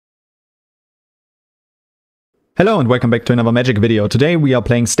Hello and welcome back to another Magic video. Today we are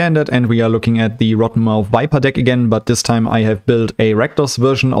playing Standard and we are looking at the Rottenmouth Viper deck again, but this time I have built a Rakdos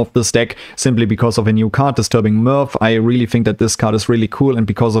version of this deck simply because of a new card, Disturbing Mirth. I really think that this card is really cool, and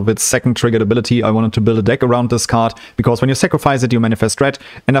because of its second triggered ability I wanted to build a deck around this card, because when you sacrifice it you manifest red,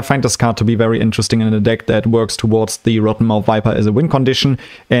 and I find this card to be very interesting in a deck that works towards the Rottenmouth Viper as a win condition,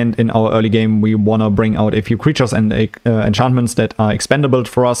 and in our early game we want to bring out a few creatures and enchantments that are expendable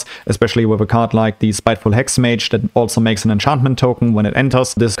for us, especially with a card like the Spiteful Hexmage that also makes an enchantment token when it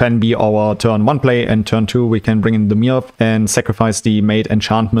enters. This can be our turn 1 play, and turn 2 we can bring in the Mirth and sacrifice the made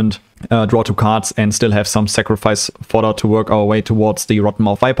enchantment, draw 2 cards, and still have some sacrifice fodder to work our way towards the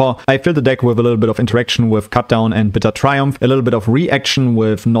Rottenmouth Viper. I filled the deck with a little bit of interaction with Cutdown and Bitter Triumph, a little bit of reaction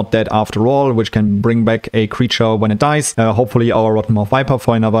with Not Dead After All, which can bring back a creature when it dies, hopefully our Rottenmouth Viper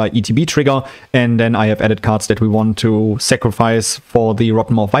for another ETB trigger, and then I have added cards that we want to sacrifice for the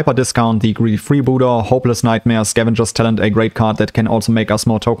Rottenmouth Viper discount, the Greedy Freebooter, Hopeless Nightmare, Scavenger's Talent, a great card that can also make us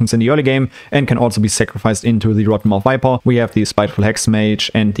more tokens in the early game and can also be sacrificed into the Rottenmouth Viper. We have the Spiteful Hexmage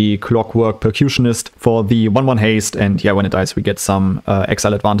and the Clockwork Percussionist for the 1/1 haste, and yeah, when it dies we get some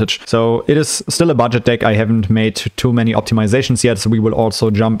exile advantage. So it is still a budget deck. I haven't made too many optimizations yet, so we will also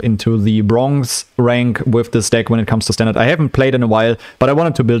jump into the bronze rank with this deck when it comes to Standard. I haven't played in a while, but I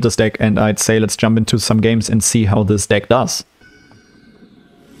wanted to build this deck, and I'd say let's jump into some games and see how this deck does.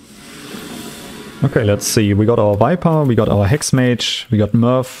 Okay, let's see. We got our Viper, we got our Hexmage, we got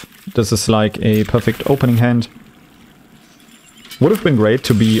Mirth. This is like a perfect opening hand. Would have been great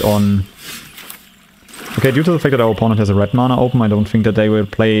to be on... Okay, due to the fact that our opponent has a red mana open, I don't think that they will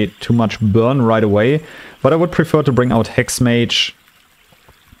play too much burn right away. But I would prefer to bring out Hexmage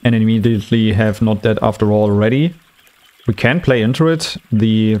and immediately have Not Dead After All ready. We can play into it.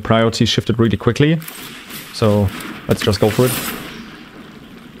 The priority shifted really quickly. So let's just go for it.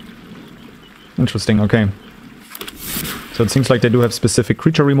 Interesting, okay. So it seems like they do have specific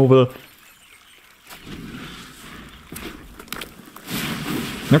creature removal.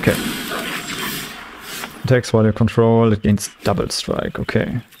 Okay. Attacks while you control, it gains double strike,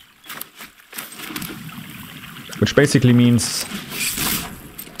 okay. Which basically means...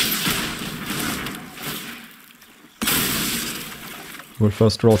 we'll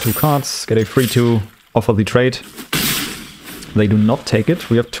first draw 2 cards, get a 3/2, offer the trade. They do not take it.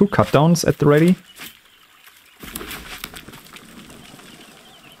 We have 2 cutdowns at the ready.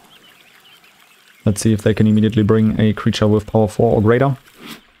 Let's see if they can immediately bring a creature with power 4 or greater.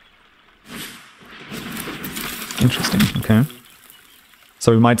 Interesting, okay.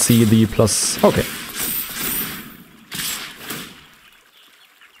 So we might see the plus... okay.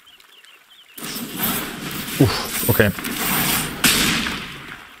 Oof, okay.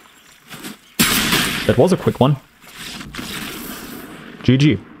 That was a quick one.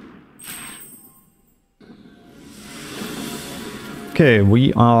 GG. Okay,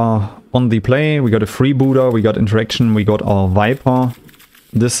 we are on the play. We got a freebooter, we got interaction, we got our Viper.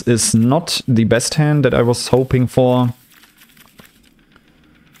 This is not the best hand that I was hoping for.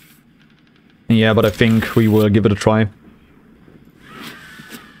 Yeah, but I think we will give it a try.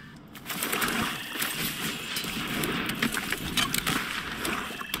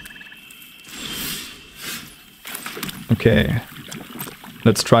 Okay.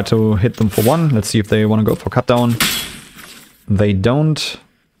 Let's try to hit them for 1. Let's see if they want to go for cutdown. They don't.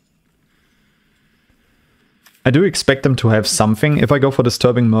 I do expect them to have something. If I go for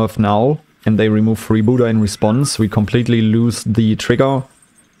Disturbing Mirth now and they remove Freebooter in response, we completely lose the trigger.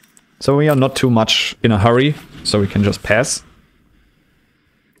 So we are not too much in a hurry, so we can just pass.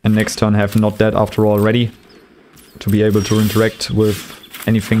 And next turn have Not Dead After All ready to be able to interact with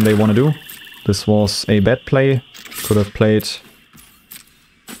anything they want to do. This was a bad play. Could have played...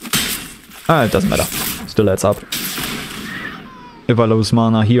 it doesn't matter. Still adds up. If I lose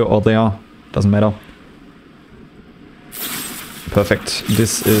mana here or there, doesn't matter. Perfect.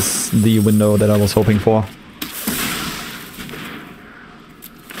 This is the window that I was hoping for.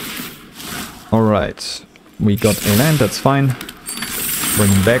 Alright. We got a land, that's fine.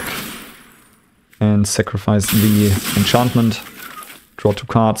 Bring him back. And sacrifice the enchantment. Draw 2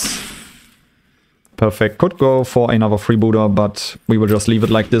 cards. Perfect. Could go for another freebooter, but we will just leave it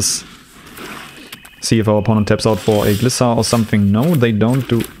like this. See if our opponent taps out for a Glissa or something. No, they don't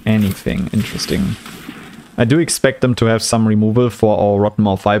do anything. Interesting. I do expect them to have some removal for our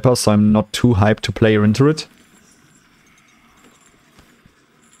Rottenmouth Viper, so I'm not too hyped to play into it.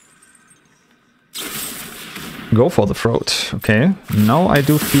 Go for the throat. Okay. Now I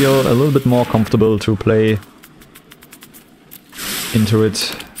do feel a little bit more comfortable to play into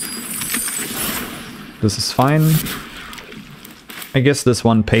it. This is fine. I guess this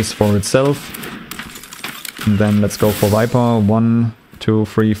one pays for itself. And then let's go for Viper. 1, 2,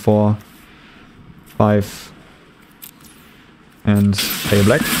 3, 4, 5. And play a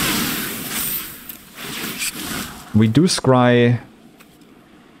black. We do scry.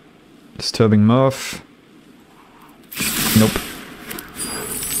 Disturbing Murph. Nope.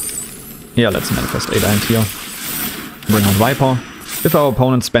 Yeah, let's manifest 8 land here. Bring on Viper. If our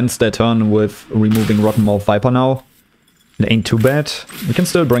opponent spends their turn with removing Rotten Mouth Viper now, it ain't too bad. We can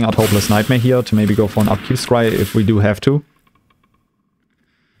still bring out Hopeless Nightmare here to maybe go for an upkeep scry if we do have to.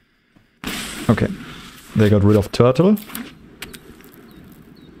 Okay. They got rid of Turtle.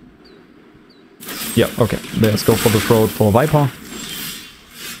 Yeah, okay. Let's go for the throat for Viper.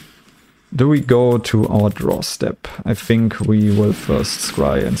 Do we go to our draw step? I think we will first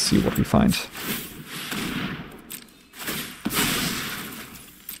scry and see what we find.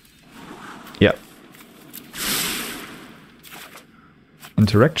 Yeah.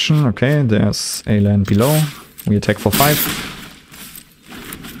 Interaction, okay, there's a land below. We attack for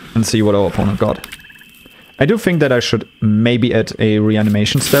 5. And see what our opponent got. I do think that I should maybe add a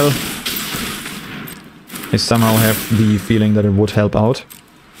reanimation spell. I somehow have the feeling that it would help out.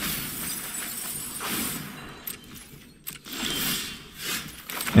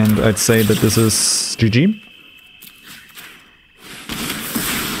 And I'd say that this is GG.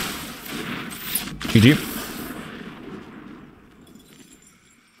 GG.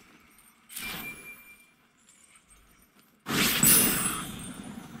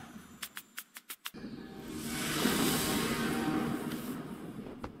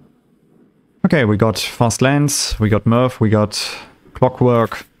 Okay, we got fast lands, we got Murph, we got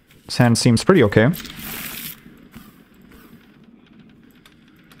Clockwork. This hand seems pretty okay.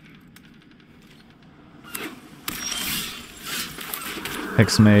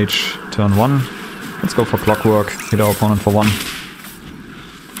 Hexmage, turn 1. Let's go for Clockwork, hit our opponent for 1.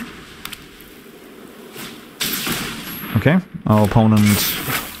 Okay, our opponent,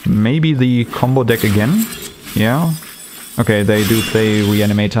 maybe the combo deck again. Yeah. Okay, they do play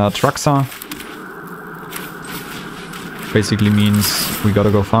Reanimator Traxa. Basically means we gotta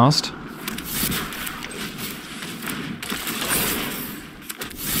go fast.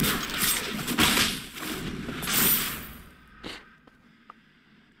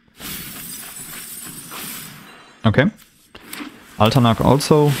 Okay. Alternak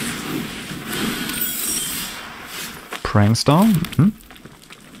also. Prankster.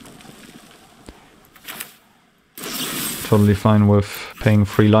 Totally fine with paying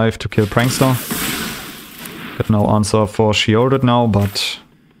 3 life to kill Prankster. Got no answer for Shielded now, but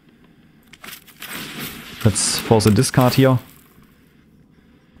let's force a discard here.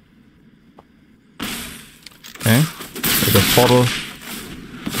 Okay. We got Portal.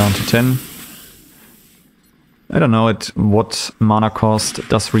 Down to 10. I don't know at what mana cost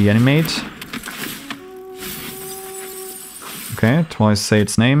does Reanimate. Okay, twice say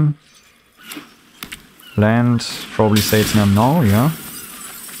its name. Land, probably say its name now, yeah.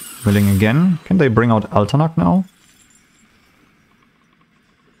 Willing again. Can they bring out Alternak now?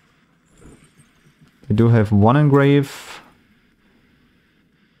 They do have 1 engrave.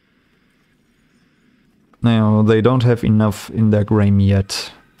 No, they don't have enough in their game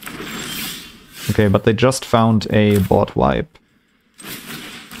yet. Okay, but they just found a board wipe.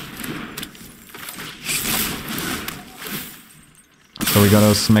 So we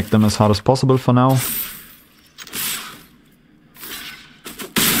gotta smack them as hard as possible for now.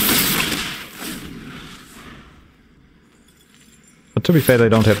 But to be fair, they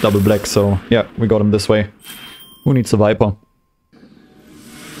don't have double black, so yeah, we got them this way. Who needs a Viper?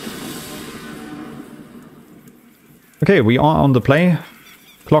 Okay, we are on the play.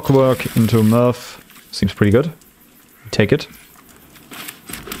 Clockwork into Murph. Seems pretty good. Take it.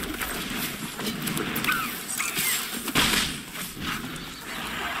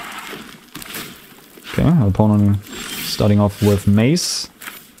 Okay, our opponent starting off with Mace.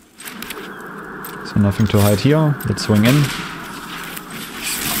 So nothing to hide here. Let's swing in.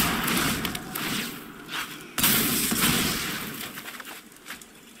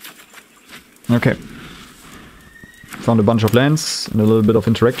 Okay. Found a bunch of lands and a little bit of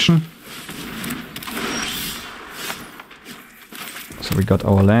interaction. So we got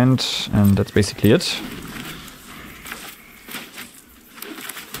our land and that's basically it.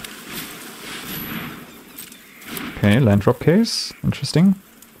 Okay, land drop case. Interesting.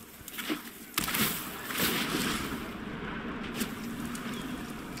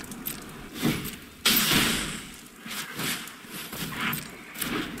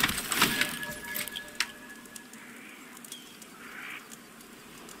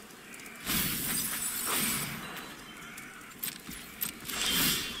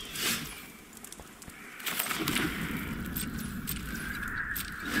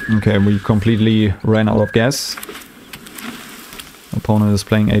 Okay, we completely ran out of gas. Opponent is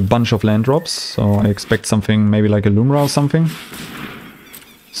playing a bunch of land drops, so I expect something maybe like a Lumra or something.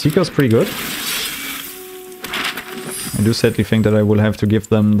 Seeker's pretty good. I do sadly think that I will have to give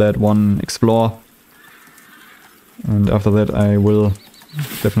them that one Explore. And after that I will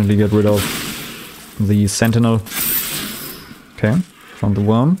definitely get rid of the Sentinel. Okay, found the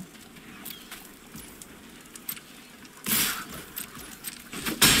worm.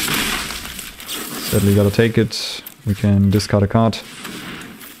 Sadly gotta take it. We can discard a card.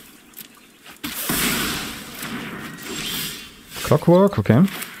 Clockwork, okay.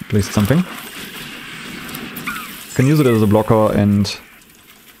 At least something. Can use it as a blocker and...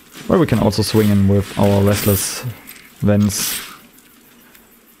 well, we can also swing in with our Restless Vents.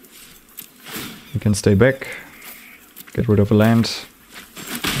 We can stay back. Get rid of a land.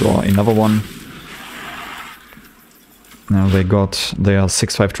 Draw another one. Now they got their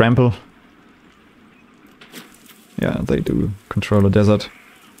 6/5 trample. Yeah, they do control a desert.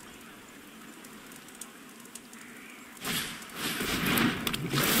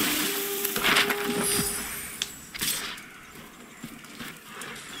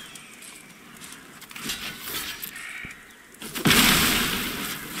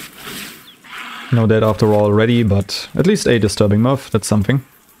 No dead after all already, but at least a disturbing Murph, that's something.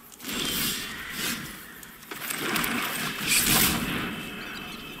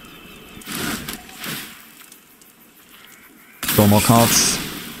 Draw more cards.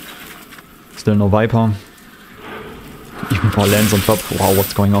 Still no Viper. Even more lands on top. Wow,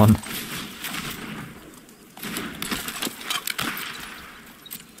 what's going on?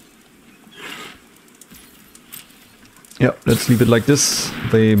 Yeah, let's leave it like this.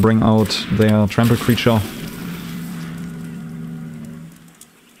 They bring out their trample creature.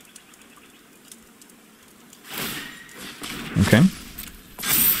 Okay.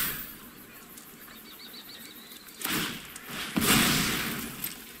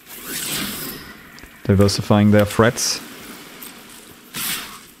 Diversifying their threats.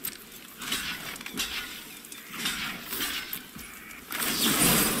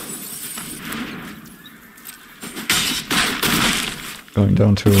 Going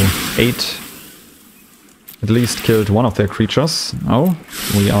down to 8. At least killed one of their creatures. Oh,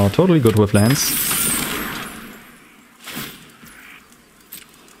 we are totally good with lands.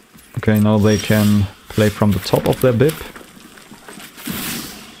 Okay, now they can play from the top of their bib.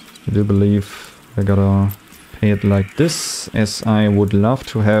 I do believe I gotta pay it like this, as I would love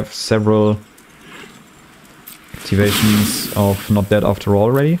to have several activations of Not Dead After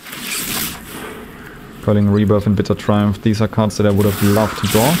All ready. Calling Rebirth and Bitter Triumph, these are cards that I would have loved to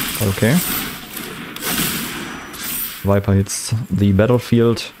draw, but okay. Viper hits the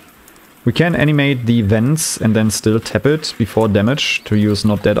battlefield. We can animate the vents and then still tap it before damage to use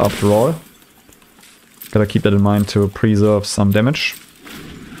Not Dead After All. Gotta keep that in mind to preserve some damage.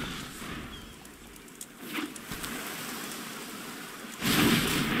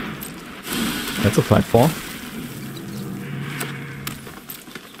 That's a 5/4.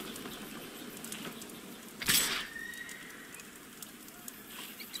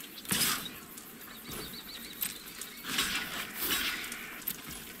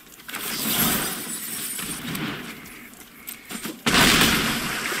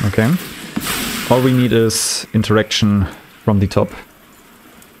 Okay. All we need is interaction from the top.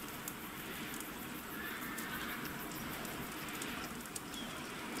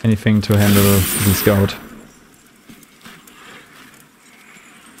 Anything to handle the scout.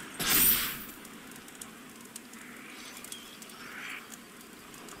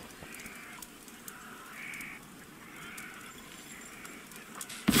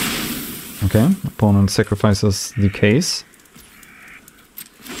 Okay, opponent sacrifices the case.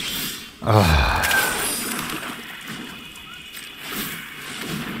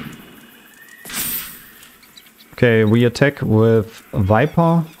 Okay, we attack with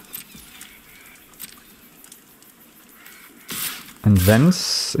Viper. And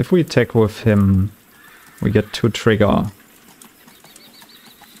Vents. If we attack with him, we get 2 trigger.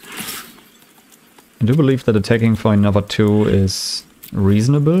 I do believe that attacking for another 2 is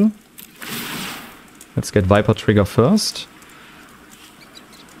reasonable. Let's get Viper trigger first.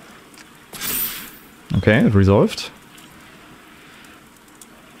 Okay, it resolved.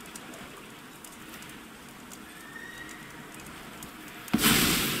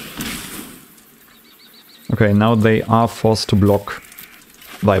 Okay, now they are forced to block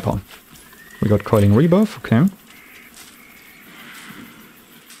Viper. We got Coiling Rebirth, okay.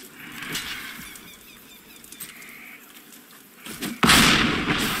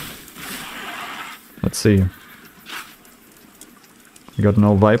 Let's see. We got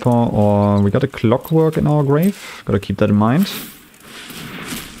no Viper, or we got a Clockwork in our grave. Gotta keep that in mind.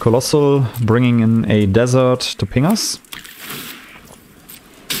 Colossal bringing in a desert to ping us.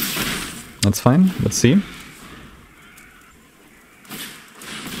 That's fine. Let's see.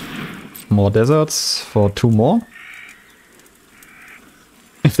 More deserts for 2 more.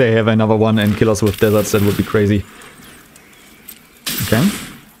 If they have another one and kill us with deserts, that would be crazy. Okay.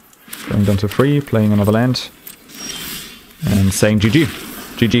 Going down to 3, playing another land. And saying GG.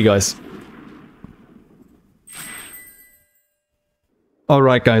 GG, guys.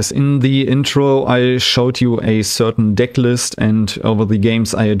 Alright guys, in the intro I showed you a certain deck list, and over the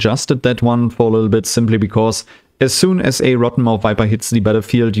games I adjusted that one for a little bit, simply because as soon as a Rottenmouth Viper hits the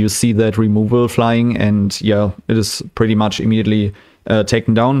battlefield, you see that removal flying, and yeah, it is pretty much immediately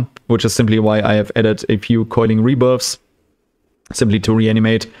taken down, which is simply why I have added a few Coiling Rebirths, simply to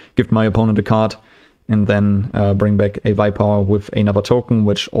reanimate, give my opponent a card, and then bring back a Viper with another token,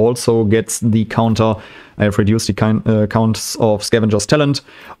 which also gets the counter. I have reduced the counts of Scavenger's Talent.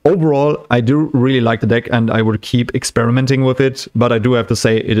 Overall, I do really like the deck, and I will keep experimenting with it, but I do have to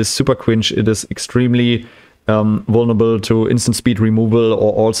say it is super cringe. It is extremely vulnerable to instant speed removal,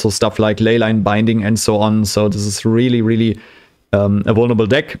 or also stuff like Leyline Binding and so on. So this is really, really a vulnerable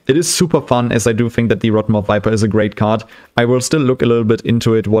deck. It is super fun, as I do think that the Rottenmouth Viper is a great card. I will still look a little bit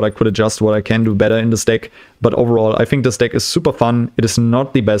into it, what I could adjust, what I can do better in this deck. But overall, I think this deck is super fun. It is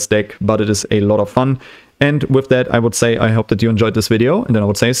not the best deck, but it is a lot of fun. And with that, I would say I hope that you enjoyed this video, and then I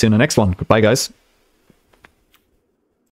would say see you in the next one. Goodbye, guys.